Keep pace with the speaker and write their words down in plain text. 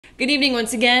Good evening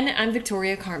once again. I'm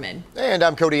Victoria Carmen. And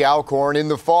I'm Cody Alcorn. In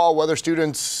the fall, whether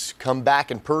students come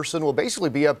back in person will basically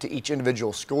be up to each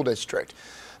individual school district.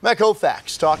 Matt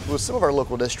Kaufax talked with some of our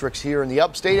local districts here in the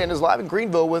upstate and is live in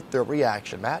Greenville with their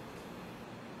reaction. Matt?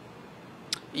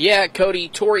 Yeah, Cody,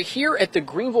 Tori, here at the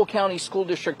Greenville County School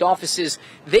District offices,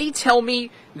 they tell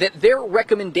me that their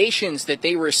recommendations that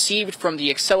they received from the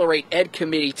Accelerate Ed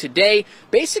Committee today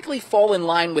basically fall in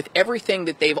line with everything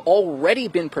that they've already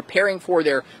been preparing for.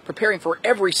 They're preparing for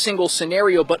every single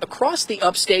scenario, but across the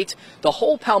upstate, the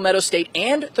whole Palmetto State,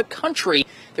 and the country,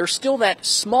 there's still that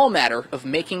small matter of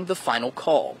making the final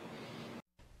call.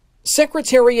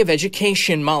 Secretary of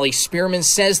Education Molly Spearman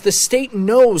says the state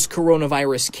knows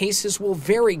coronavirus cases will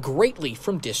vary greatly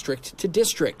from district to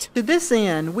district. To this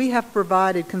end, we have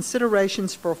provided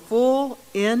considerations for full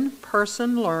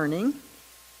in-person learning,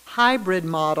 hybrid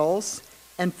models,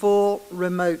 and full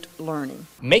remote learning.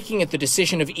 Making it the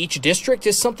decision of each district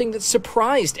is something that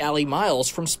surprised Allie Miles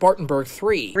from Spartanburg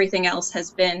 3. Everything else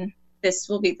has been, this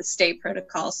will be the state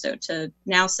protocol, so to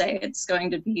now say it's going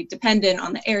to be dependent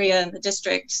on the area and the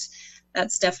district,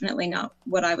 that's definitely not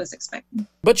what I was expecting.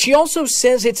 But she also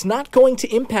says it's not going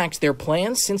to impact their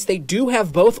plans since they do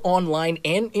have both online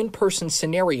and in-person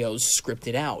scenarios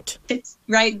scripted out. It's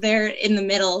right there in the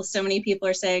middle. So many people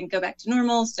are saying go back to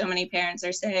normal. So many parents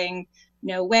are saying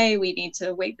no way, we need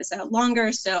to wait this out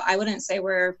longer. So I wouldn't say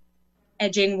we're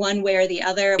edging one way or the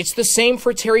other. It's the same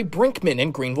for Terry Brinkman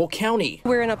in Greenville County.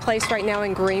 We're in a place right now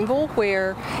in Greenville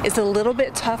where it's a little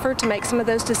bit tougher to make some of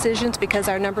those decisions because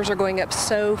our numbers are going up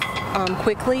so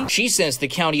quickly. She says the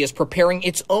county is preparing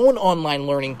its own online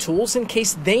learning tools in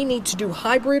case they need to do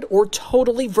hybrid or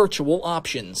totally virtual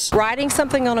options. Writing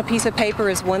something on a piece of paper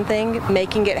is one thing,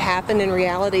 making it happen in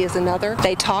reality is another.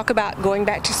 They talk about going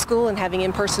back to school and having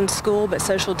in-person school but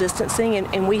social distancing,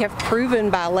 and we have proven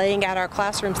by laying out our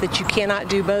classrooms that you cannot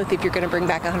do both if you're going to bring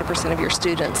back 100% of your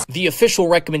students. The official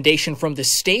recommendation from the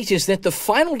state is that the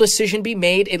final decision be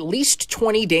made at least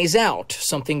 20 days out,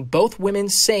 something both women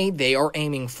say they are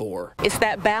aiming for. It's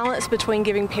that balance between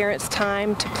giving parents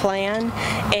time to plan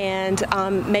and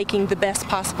making the best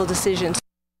possible decisions.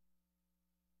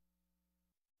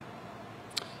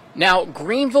 Now,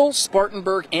 Greenville,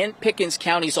 Spartanburg, and Pickens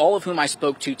counties, all of whom I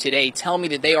spoke to today, tell me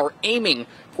that they are aiming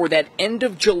for that end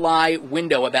of July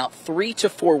window, about 3 to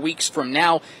 4 weeks from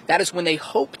now. That is when they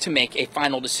hope to make a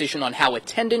final decision on how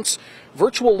attendance,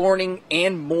 virtual learning,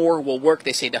 and more will work.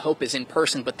 They say the hope is in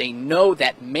person, but they know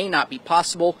that may not be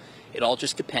possible. It all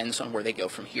just depends on where they go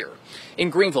from here. In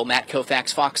Greenville, Matt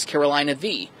Kaufax, Fox Carolina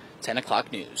V, 10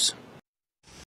 o'clock news.